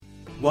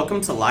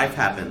Welcome to Life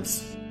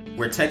Happens,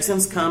 where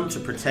Texans come to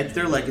protect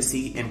their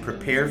legacy and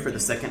prepare for the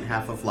second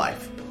half of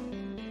life.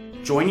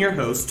 Join your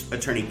host,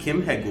 attorney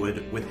Kim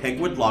Hegwood with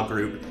Hegwood Law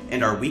Group,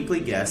 and our weekly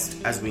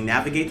guest as we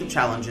navigate the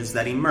challenges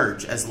that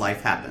emerge as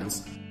life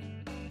happens.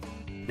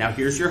 Now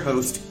here's your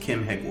host,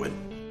 Kim Hegwood.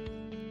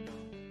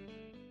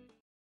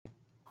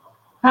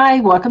 Hi,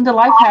 welcome to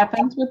Life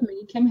Happens with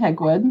me, Kim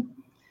Hegwood.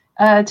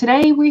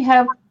 Today we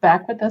have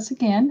back with us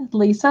again,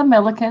 Lisa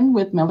Milliken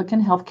with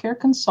Milliken Healthcare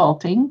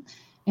Consulting.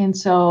 And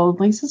so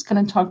Lisa's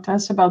going to talk to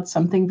us about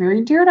something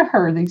very dear to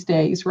her these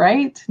days,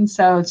 right? And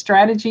so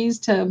strategies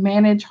to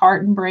manage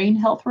heart and brain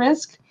health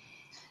risk.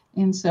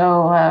 And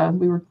so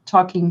we were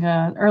talking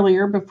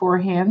earlier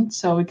beforehand,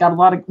 so we got a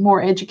lot of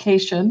more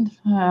education,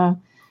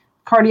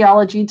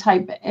 cardiology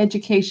type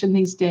education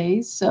these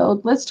days.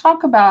 So let's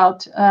talk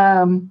about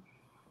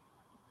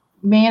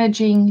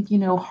managing,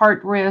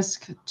 heart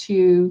risk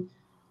to,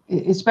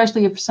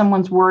 especially if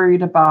someone's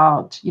worried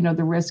about,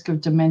 the risk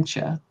of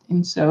dementia.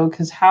 And so,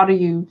 because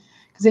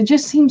it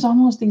just seems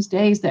almost these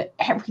days that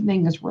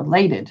everything is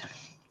related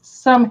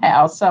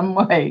somehow, some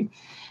way.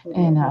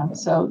 And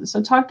so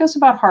talk to us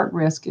about heart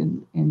risk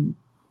and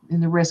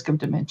the risk of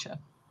dementia.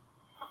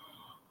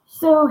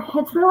 So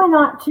it's really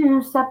not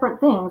two separate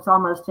things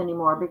almost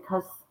anymore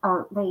because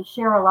they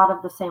share a lot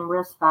of the same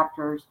risk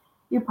factors.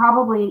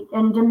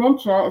 And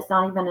dementia is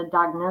not even a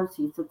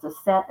diagnosis, it's a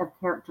set of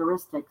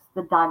characteristics.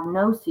 The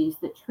diagnosis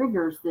that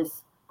triggers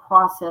this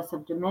process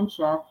of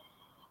dementia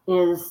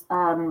is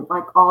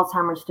like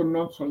Alzheimer's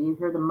dementia. You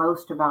hear the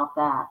most about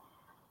that.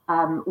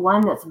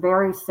 One that's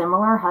very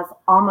similar, has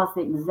almost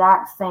the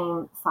exact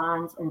same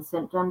signs and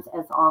symptoms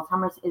as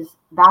Alzheimer's, is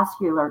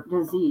vascular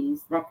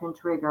disease that can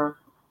trigger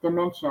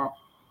dementia.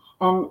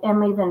 And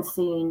I'm even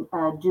seeing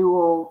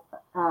dual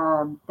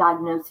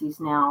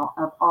diagnoses now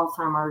of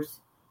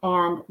Alzheimer's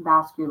and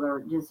vascular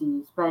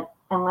disease. But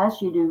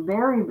unless you do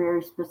very,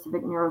 very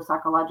specific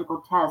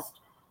neuropsychological tests,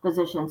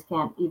 physicians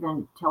can't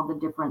even tell the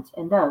difference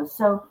in those.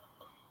 So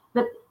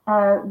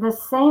the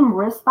same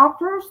risk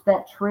factors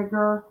that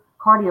trigger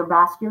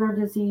cardiovascular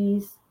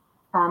disease,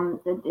 and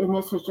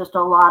this is just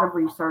a lot of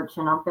research,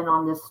 and I've been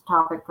on this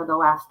topic for the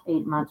last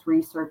 8 months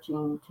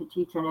researching to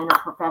teach an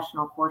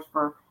interprofessional course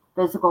for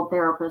physical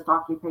therapists,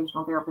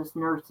 occupational therapists,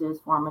 nurses,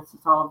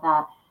 pharmacists, all of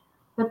that.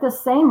 But the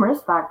same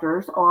risk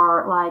factors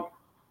are like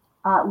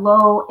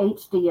low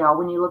HDL.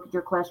 When you look at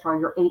your cholesterol,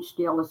 your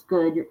HDL is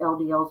good, your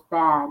LDL is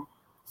bad.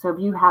 So if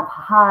you have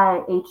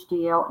high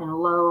HDL and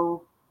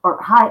low, or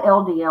high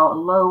LDL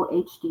and low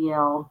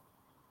HDL,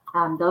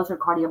 those are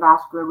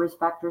cardiovascular risk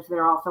factors.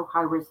 They're also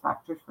high risk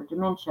factors for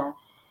dementia.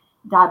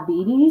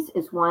 Diabetes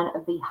is one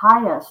of the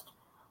highest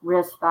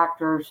risk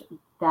factors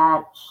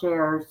that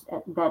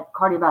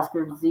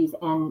cardiovascular disease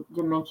and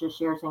dementia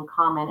shares in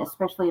common,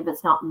 especially if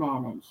it's not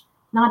managed.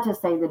 Not to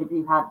say that if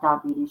you have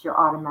diabetes, you're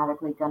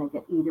automatically going to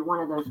get either one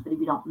of those, but if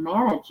you don't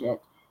manage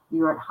it,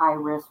 you're at high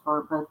risk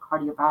for both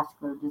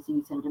cardiovascular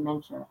disease and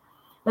dementia.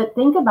 But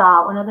think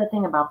about, another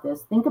thing about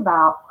this, think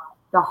about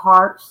the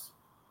heart's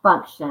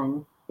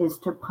function is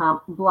to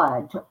pump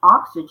blood, to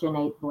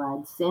oxygenate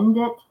blood, send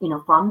it,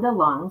 from the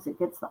lungs. It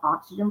gets the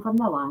oxygen from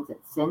the lungs. It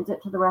sends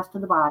it to the rest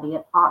of the body.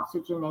 It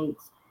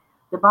oxygenates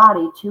the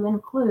body to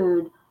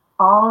include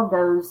all of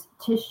those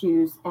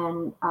tissues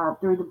and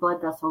through the blood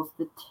vessels,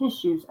 the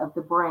tissues of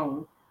the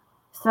brain.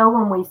 So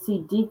when we see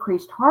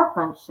decreased heart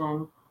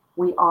function,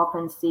 we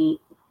often see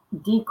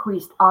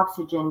decreased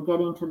oxygen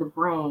getting to the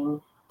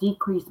brain,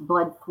 decreased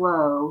blood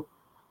flow,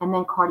 and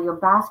then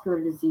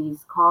cardiovascular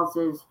disease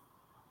causes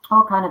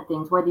all kind of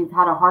things, whether you've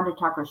had a heart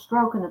attack or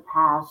stroke in the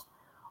past,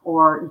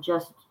 or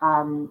just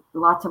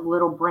lots of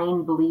little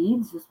brain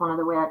bleeds. Is one of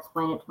the way I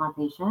explain it to my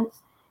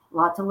patients.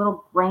 Lots of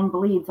little brain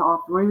bleeds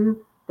all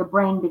through the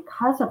brain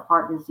because of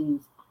heart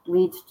disease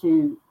leads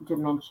to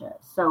dementia.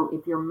 So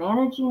if you're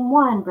managing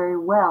one very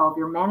well, if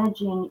you're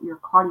managing your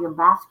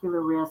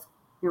cardiovascular risk,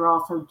 you're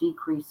also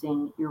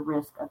decreasing your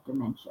risk of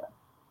dementia.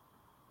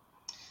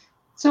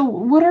 So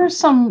what are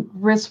some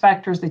risk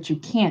factors that you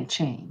can't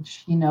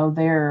change?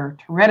 They're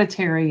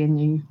hereditary, and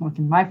you look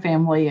in my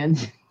family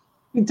and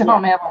you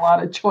don't have a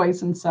lot of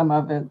choice in some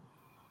of it.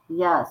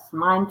 Yes,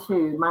 mine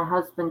too, my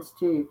husband's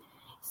too.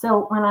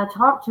 So when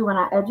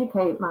I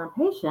educate my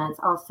patients,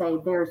 I'll say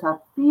there's a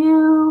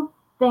few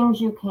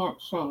things you can't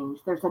change.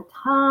 There's a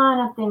ton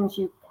of things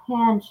you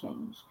can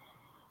change.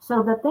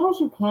 So the things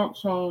you can't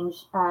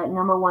change,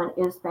 number one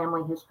is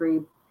family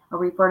history. I'll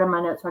refer to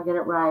my notes so I get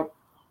it right.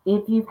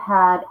 If you've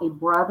had a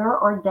brother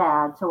or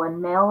dad, so a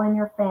male in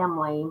your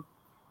family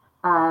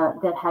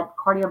that had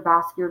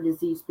cardiovascular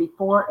disease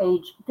before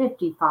age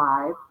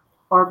 55,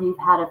 or if you've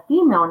had a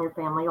female in your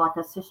family, like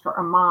a sister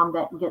or mom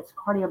that gets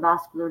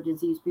cardiovascular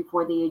disease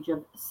before the age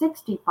of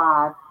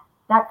 65,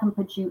 that can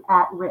put you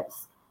at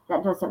risk.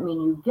 That doesn't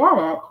mean you get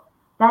it.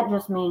 That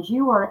just means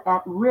you are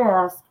at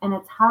risk, and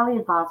it's highly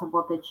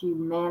advisable that you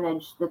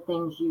manage the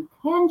things you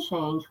can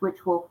change,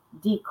 which will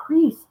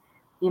decrease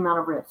the amount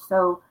of risk.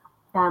 So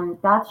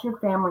that's your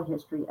family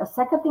history. A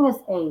second thing is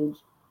age.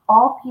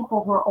 All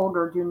people who are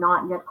older do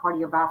not get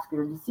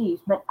cardiovascular disease,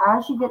 but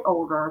as you get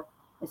older,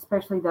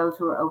 especially those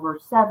who are over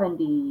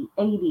 70,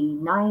 80,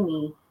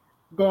 90,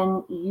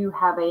 then you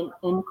have an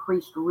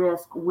increased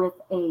risk with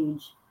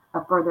age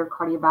of further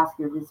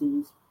cardiovascular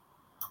disease.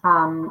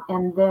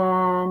 And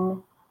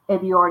then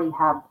if you already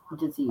have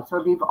disease,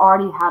 so if you've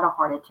already had a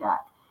heart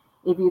attack,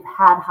 if you've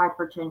had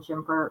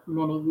hypertension for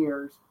many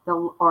years,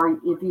 or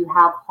if you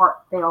have heart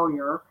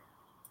failure,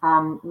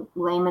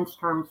 layman's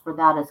terms for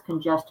that is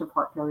congestive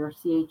heart failure,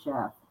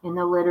 CHF. In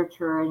the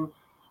literature and,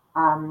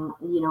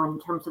 in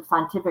terms of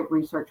scientific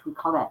research, we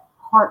call that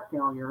heart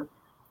failure.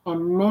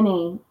 And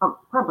many,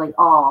 probably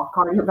all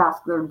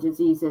cardiovascular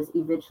diseases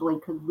eventually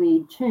could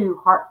lead to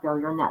heart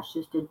failure, and that's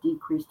just a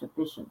decreased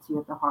efficiency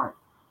of the heart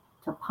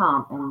to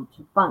pump and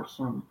to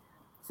function.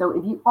 So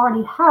if you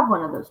already have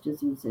one of those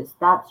diseases,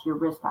 that's your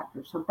risk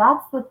factor. So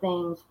that's the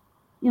things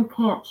you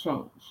can't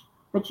change,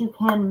 but you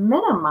can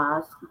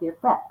minimize the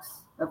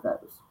effects of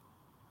those.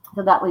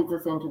 So that leads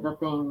us into the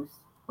things,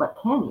 what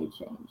can you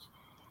change?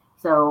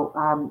 So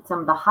some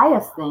of the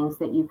highest things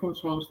that you can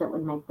change that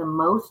would make the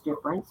most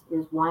difference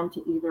is one,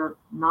 to either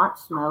not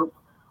smoke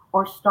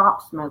or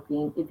stop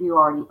smoking if you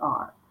already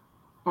are.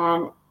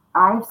 And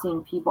I've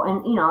seen people,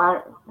 and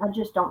I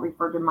just don't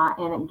refer to my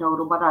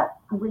anecdotal, but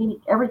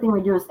everything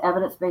we do is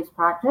evidence-based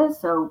practice.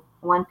 So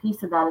one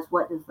piece of that is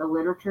what does the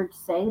literature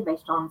say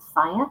based on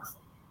science.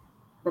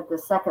 But the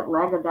second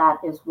leg of that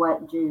is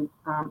what do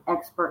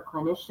expert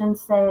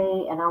clinicians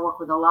say. And I work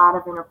with a lot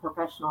of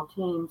interprofessional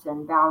teams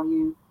and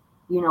value,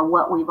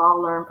 what we've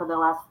all learned for the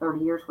last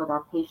 30 years with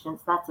our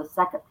patients. That's a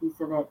second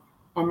piece of it.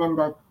 And then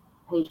the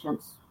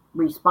patient's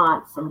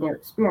response and their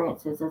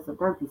experiences is the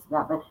third piece of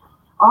that. But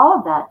all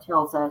of that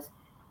tells us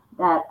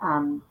that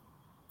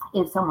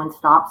if someone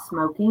stops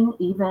smoking,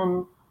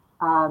 even,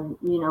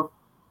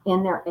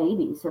 in their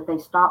 80s, if they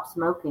stop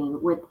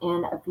smoking,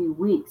 within a few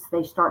weeks,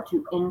 they start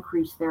to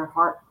increase their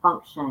heart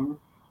function,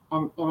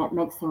 and it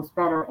makes things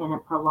better and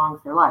it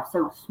prolongs their life.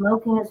 So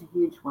smoking is a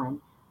huge one.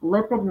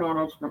 Lipid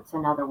management's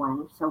another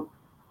one. So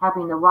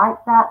having the right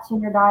fats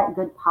in your diet,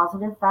 good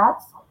positive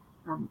fats,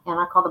 and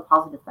I call the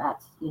positive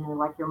fats,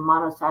 like your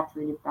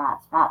monosaturated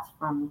fats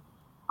from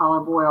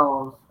olive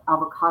oils,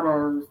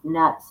 avocados,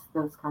 nuts,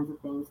 those kinds of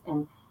things.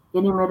 And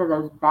getting rid of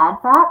those bad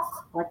fats,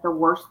 like the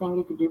worst thing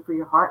you could do for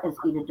your heart is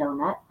eat a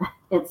donut.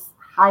 It's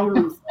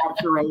highly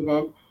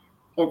saturated.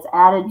 It's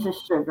added to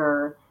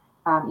sugar,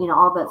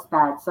 all that's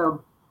bad.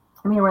 So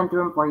let me run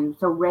through them for you.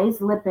 So raise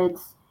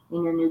lipids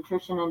in your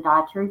nutrition and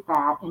dietary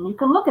fat. And you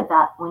can look at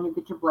that when you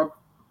get your blood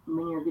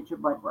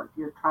work.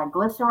 Your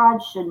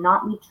triglycerides should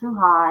not be too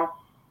high.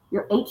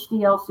 Your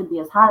HDL should be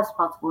as high as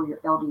possible. Your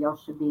LDL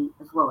should be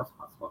as low as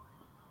possible.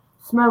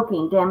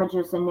 Smoking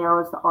damages and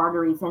narrows the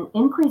arteries and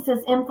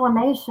increases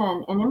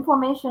inflammation. And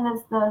inflammation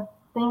is the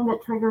thing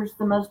that triggers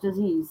the most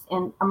disease.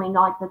 And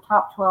like the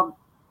top 12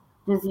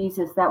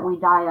 diseases that we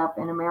die of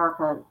in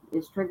America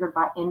is triggered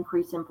by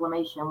increased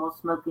inflammation. Well,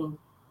 smoking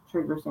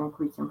triggers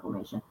increased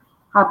inflammation.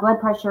 High blood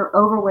pressure,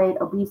 overweight,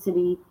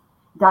 obesity,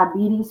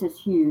 diabetes is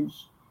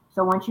huge.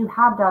 So once you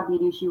have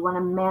diabetes, you want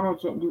to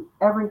manage it and do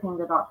everything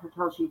the doctor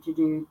tells you to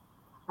do.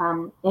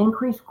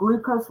 Increased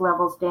glucose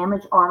levels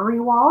damage artery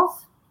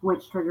walls,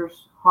 which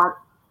triggers heart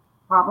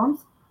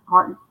problems,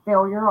 heart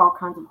failure, all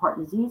kinds of heart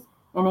disease,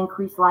 and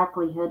increased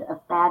likelihood of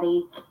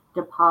fatty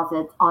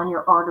deposits on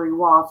your artery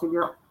wall. So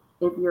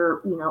if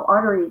your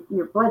artery,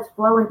 your blood's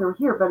flowing through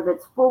here, but if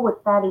it's full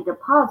with fatty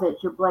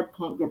deposits, your blood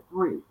can't get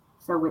through,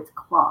 so it's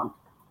clogged.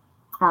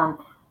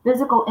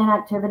 Physical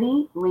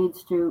inactivity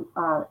leads to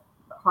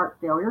heart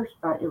failure,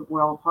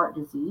 heart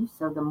disease.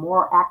 So the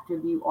more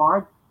active you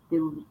are,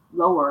 the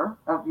lower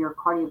of your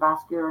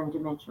cardiovascular and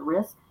dementia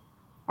risk.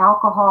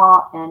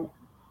 Alcohol, and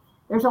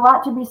there's a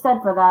lot to be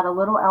said for that. A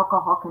little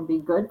alcohol can be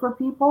good for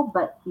people,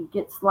 but you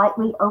get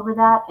slightly over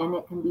that and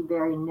it can be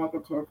very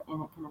negative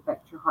and it can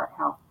affect your heart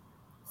health.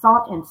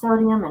 Salt and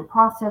sodium and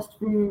processed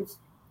foods.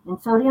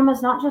 And sodium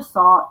is not just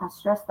salt. I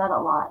stress that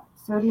a lot.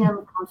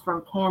 Sodium comes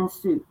from canned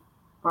soup,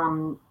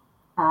 from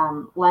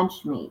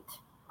lunch meat,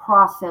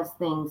 processed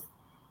things.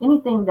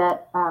 Anything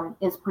that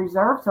is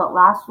preserved so it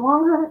lasts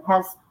longer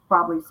has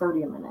probably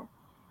sodium in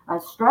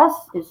it. Stress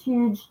is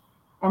huge.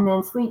 And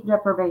then sleep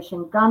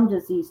deprivation, gum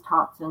disease,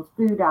 toxins,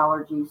 food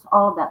allergies,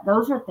 all of that.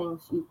 Those are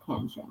things you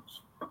can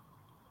change.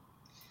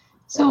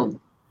 So,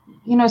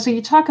 so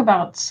you talk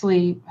about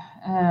sleep,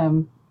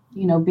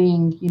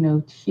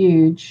 being,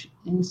 huge.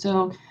 And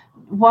so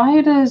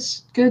why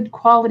does good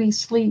quality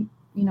sleep,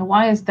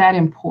 why is that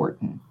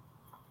important?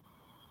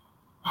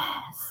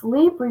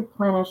 Sleep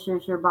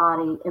replenishes your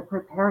body. It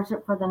prepares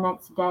it for the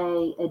next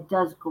day. It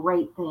does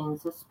great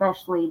things,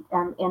 especially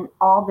in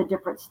all the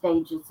different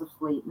stages of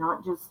sleep,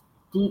 not just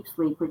deep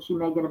sleep, which you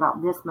may get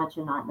about this much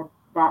a night, but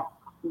that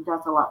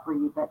does a lot for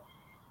you, but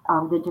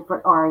the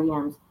different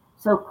REMs.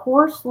 So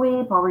poor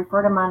sleep, I'll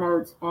refer to my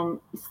notes, and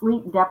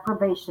sleep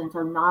deprivation,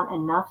 so not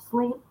enough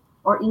sleep,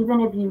 or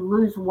even if you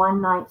lose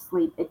one night's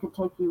sleep, it could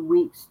take you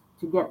weeks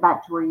to get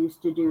back to where you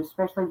used to do,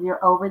 especially if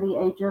you're over the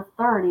age of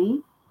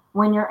 30.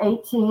 When you're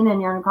 18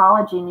 and you're in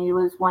college and you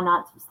lose one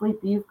night's sleep,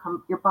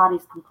 your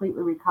body's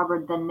completely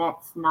recovered the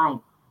next night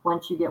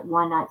once you get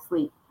one night's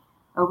sleep.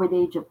 over the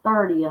age of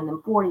 30, and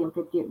then 40 and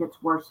 50, it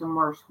gets worse and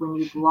worse when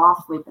you've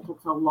lost sleep. It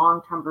takes a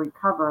long time to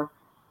recover.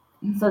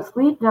 So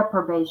sleep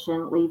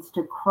deprivation leads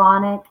to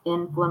chronic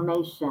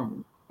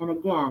inflammation. And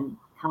again,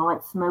 kind of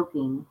like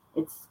smoking,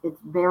 it's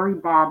very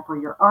bad for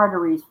your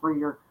arteries,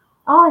 for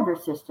all of your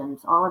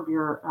systems, all of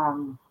your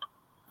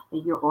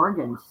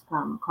organs.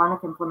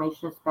 Chronic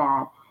inflammation is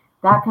bad.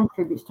 That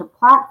contributes to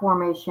plaque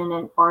formation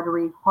and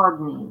artery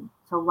hardening.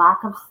 So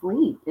lack of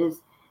sleep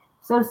is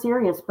so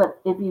serious. But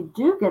if you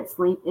do get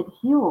sleep, it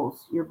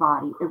heals your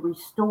body. It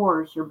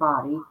restores your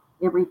body.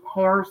 It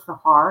repairs the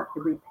heart.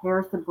 It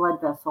repairs the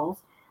blood vessels.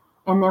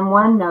 And then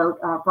one note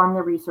from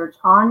the research,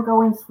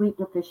 ongoing sleep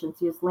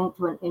deficiency is linked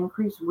to an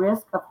increased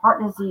risk of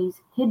heart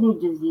disease, kidney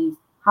disease,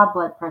 high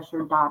blood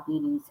pressure,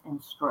 diabetes,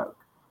 and stroke.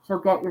 So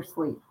get your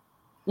sleep.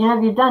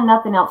 If you've done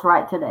nothing else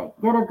right today,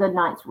 get a good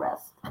night's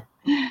rest.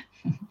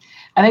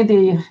 I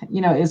think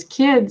as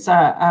kids,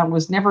 I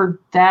was never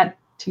that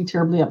too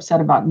terribly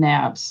upset about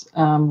naps,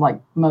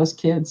 like most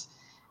kids.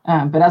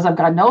 But as I've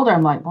gotten older,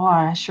 I'm like, boy,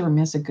 I sure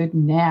miss a good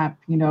nap,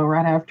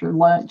 right after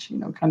lunch,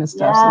 kind of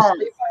stuff. Yes. So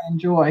sleep I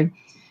enjoy.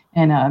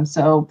 And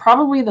so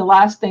probably the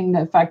last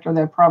factor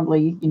that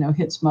probably,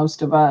 hits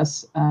most of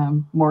us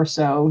more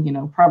so,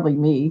 probably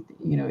me,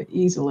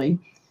 easily,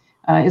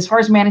 as far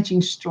as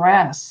managing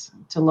stress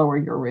to lower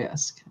your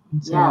risk.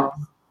 And so,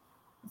 yes.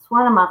 It's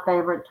one of my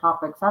favorite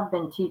topics. I've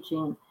been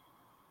teaching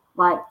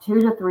like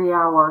 2 to 3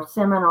 hour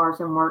seminars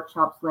and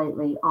workshops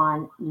lately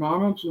on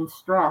managing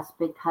stress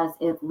because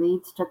it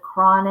leads to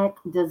chronic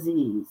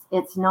disease.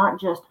 It's not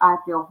just I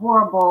feel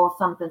horrible,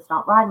 something's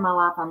not right in my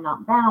life, I'm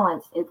not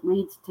balanced. It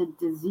leads to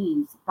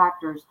disease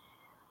factors.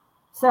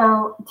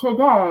 So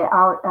today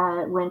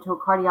I went to a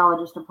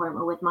cardiologist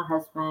appointment with my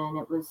husband.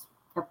 It was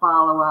a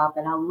follow-up,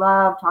 and I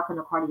love talking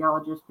to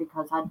cardiologists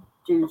because I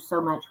do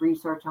so much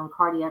research on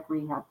cardiac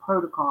rehab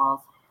protocols.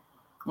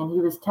 And he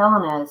was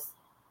telling us,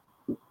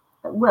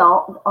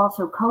 well,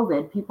 also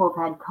COVID, people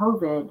have had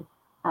COVID.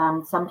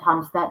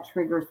 Sometimes that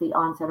triggers the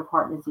onset of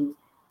heart disease.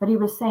 But he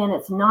was saying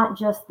it's not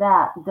just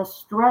that. The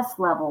stress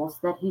levels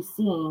that he's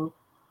seeing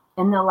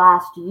in the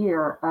last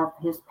year of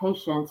his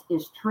patients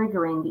is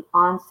triggering the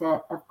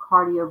onset of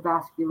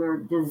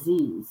cardiovascular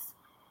disease.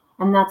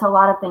 And that's a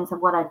lot of things of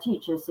what I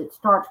teach is it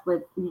starts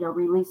with,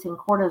 releasing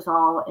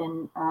cortisol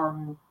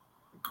and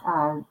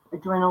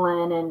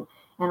adrenaline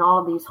and all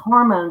of these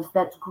hormones.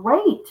 That's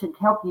great to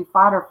help you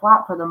fight or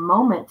flight for the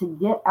moment to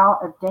get out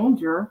of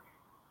danger,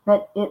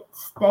 but it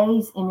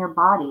stays in your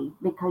body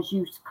because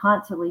you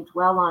constantly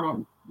dwell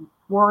on it,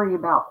 worry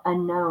about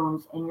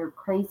unknowns and your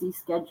crazy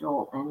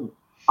schedule and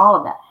all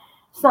of that.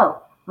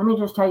 So let me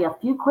just tell you a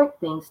few quick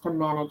things to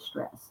manage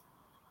stress.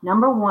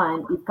 Number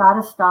one, you've got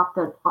to stop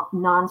the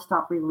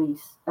nonstop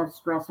release of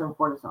stress and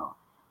cortisol.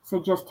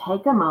 So just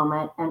take a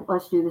moment and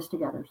let's do this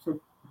together. So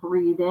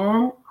breathe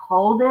in,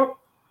 hold it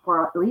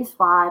for at least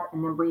 5,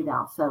 and then breathe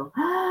out. So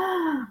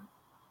I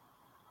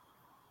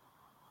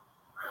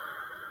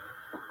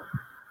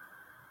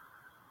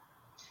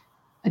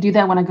do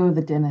that when I go to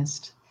the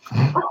dentist.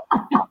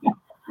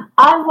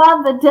 I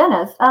love the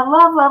dentist. I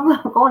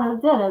love going to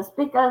the dentist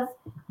because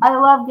I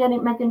love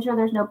making sure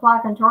there's no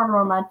plaque and tartar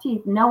on my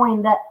teeth,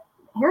 knowing that,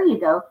 here you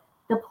go,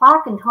 the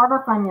plaque and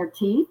tartar from your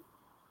teeth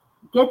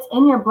gets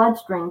in your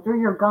bloodstream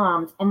through your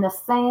gums, and the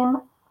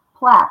same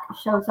plaque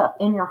shows up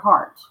in your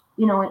heart.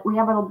 We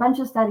have a bunch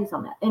of studies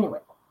on that. Anyway,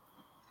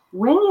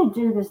 when you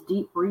do this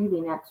deep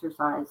breathing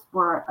exercise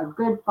for a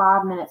good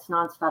 5 minutes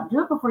nonstop,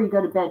 do it before you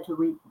go to bed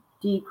to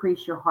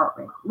decrease your heart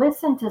rate.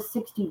 Listen to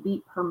 60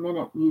 beat per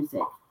minute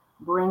music.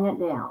 Bring it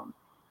down.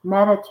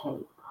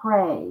 Meditate,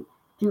 pray,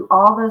 do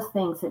all those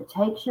things. It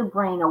takes your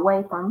brain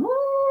away from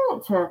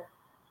to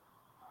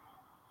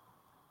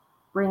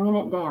bringing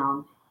it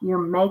down. You're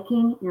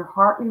making your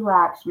heart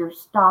relax. You're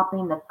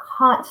stopping the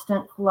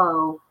constant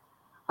flow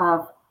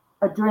of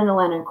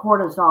adrenaline and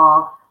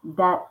cortisol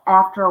that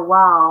after a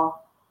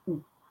while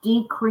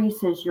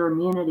decreases your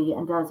immunity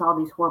and does all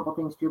these horrible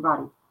things to your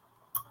body.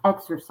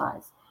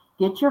 Exercise.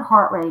 Get your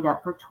heart rate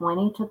up for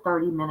 20 to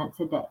 30 minutes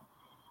a day.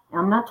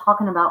 I'm not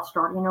talking about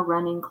starting a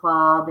running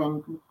club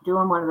and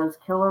doing one of those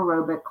killer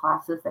aerobic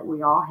classes that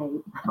we all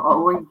hate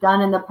or we've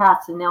done in the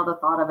past, and now the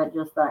thought of it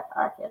just like,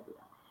 I can't do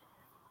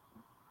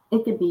that.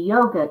 It could be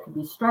yoga, it could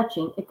be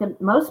stretching.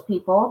 Most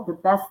people, the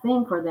best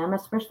thing for them,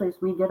 especially as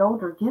we get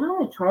older, get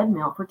on the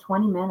treadmill for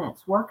 20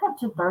 minutes, work up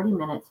to 30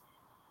 minutes.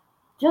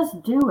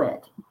 Just do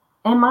it.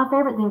 And my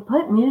favorite thing,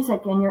 put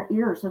music in your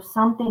ears of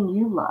something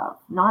you love,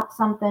 not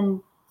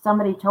something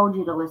somebody told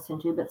you to listen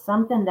to, but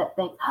something that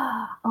think,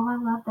 oh, I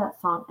love that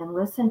song, and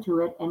listen to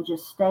it and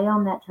just stay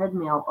on that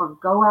treadmill or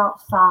go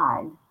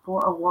outside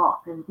for a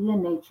walk and be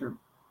in nature.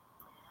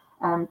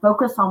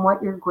 Focus on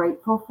what you're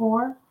grateful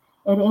for.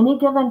 At any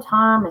given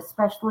time,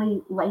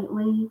 especially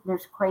lately,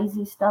 there's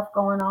crazy stuff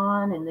going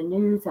on in the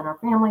news and our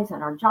families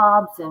and our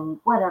jobs and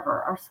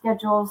whatever, our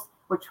schedules.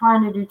 We're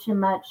trying to do too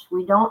much.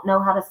 We don't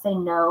know how to say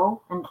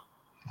no. And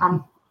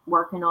I'm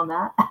working on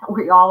that.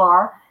 We all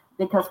are,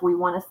 because we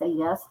want to say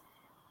yes.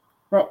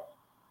 But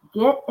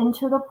get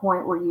into the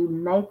point where you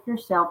make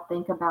yourself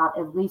think about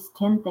at least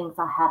 10 things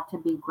I have to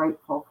be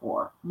grateful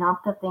for,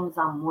 not the things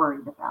I'm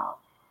worried about.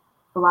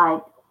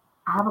 Like,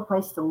 I have a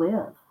place to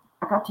live.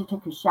 I got to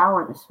take a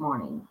shower this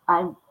morning.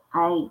 I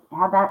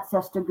have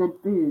access to good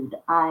food.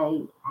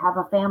 I have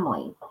a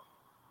family.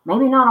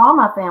 Maybe not all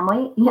my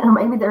family,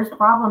 maybe there's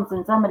problems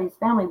in somebody's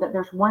family, but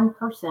there's one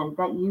person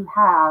that you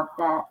have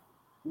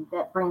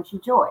that brings you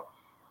joy.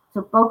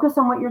 So focus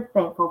on what you're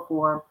thankful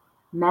for.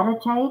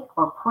 Meditate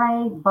or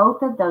pray.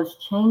 Both of those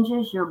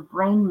changes your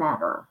brain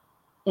matter.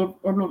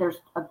 There's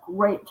a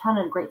ton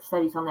of great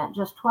studies on that.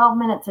 Just 12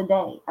 minutes a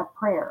day of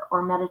prayer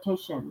or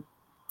meditation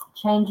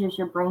changes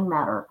your brain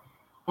matter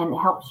and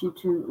helps you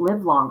to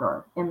live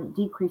longer and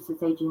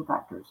decreases aging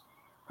factors.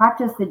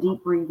 Practice the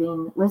deep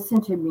breathing,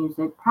 listen to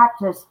music,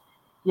 practice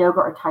yoga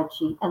or Tai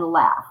Chi, and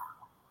laugh.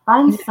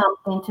 Find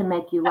something to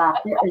make you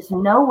laugh. There is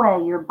no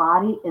way your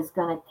body is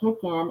going to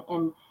kick in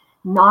and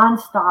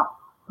nonstop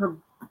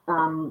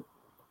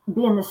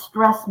be in the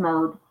stress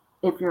mode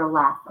if you're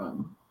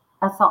laughing.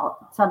 I saw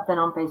something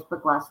on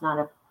Facebook last night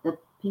of the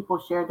people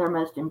shared their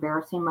most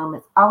embarrassing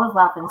moments. I was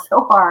laughing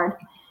so hard.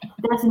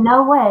 There's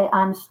no way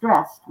I'm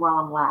stressed while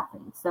I'm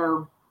laughing.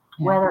 So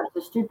whether it's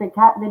a stupid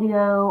cat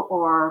video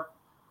or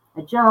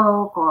a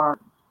joke or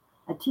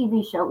a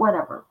TV show,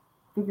 whatever,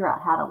 figure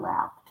out how to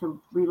laugh to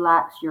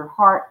relax your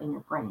heart and your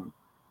brain.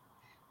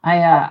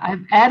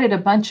 I've added a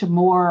bunch of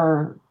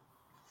more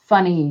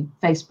funny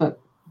Facebook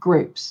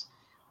groups.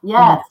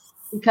 Yes.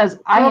 Because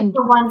the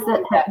ones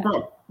that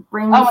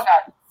bring. Oh my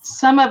God.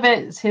 Some of it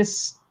is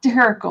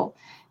hysterical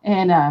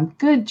and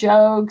good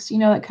jokes,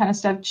 that kind of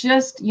stuff.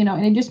 Just,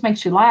 and it just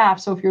makes you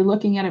laugh. So if you're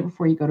looking at it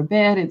before you go to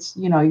bed, it's,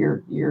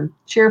 you're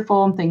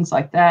cheerful and things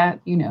like that,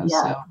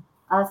 so.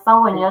 I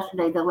saw one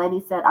yesterday. The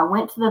lady said, I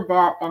went to the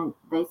vet and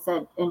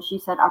she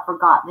said, I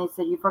forgot. And they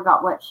said, you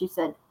forgot what? She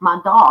said,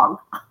 my dog.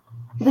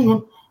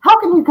 Thinking, how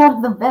can you go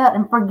to the vet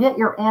and forget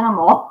your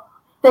animal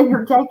that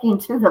you're taking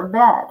to the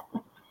vet?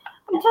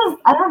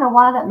 I don't know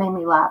why that made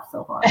me laugh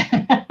so hard.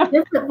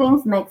 Different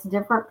things makes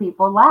different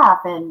people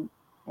laugh, and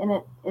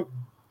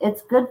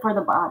it's good for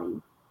the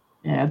body.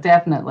 Yeah,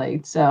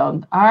 definitely.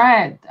 So, all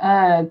right.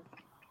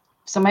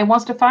 Somebody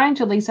wants to find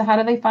you, Lisa. How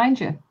do they find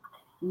you?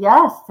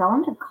 Yes, tell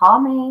them to call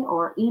me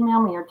or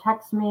email me or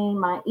text me.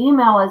 My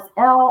email is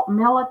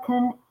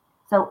lmilliken,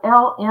 so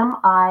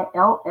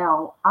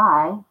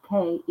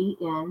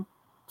LMILLIKEN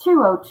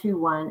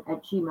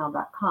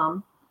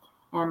 2021@gmail.com.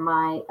 And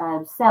my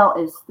cell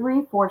is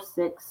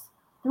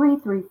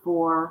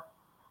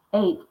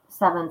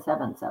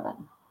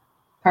 346-334-8777.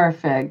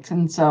 Perfect.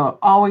 And so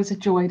always a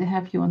joy to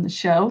have you on the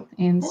show.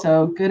 And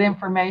so good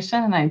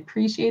information, and I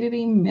appreciate it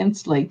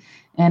immensely.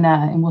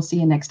 And we'll see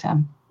you next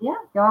time. Yeah,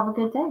 y'all have a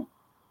good day.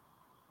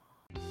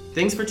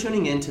 Thanks for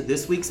tuning in to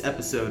this week's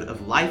episode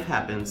of Life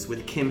Happens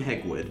with Kim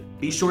Hegwood.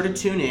 Be sure to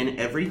tune in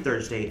every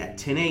Thursday at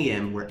 10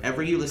 a.m.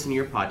 wherever you listen to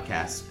your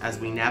podcast as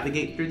we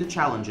navigate through the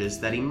challenges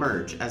that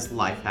emerge as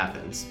life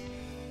happens.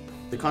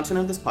 The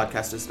content of this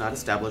podcast does not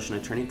establish an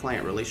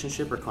attorney-client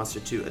relationship or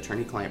constitute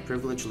attorney-client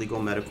privilege,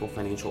 legal, medical,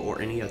 financial, or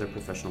any other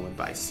professional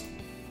advice.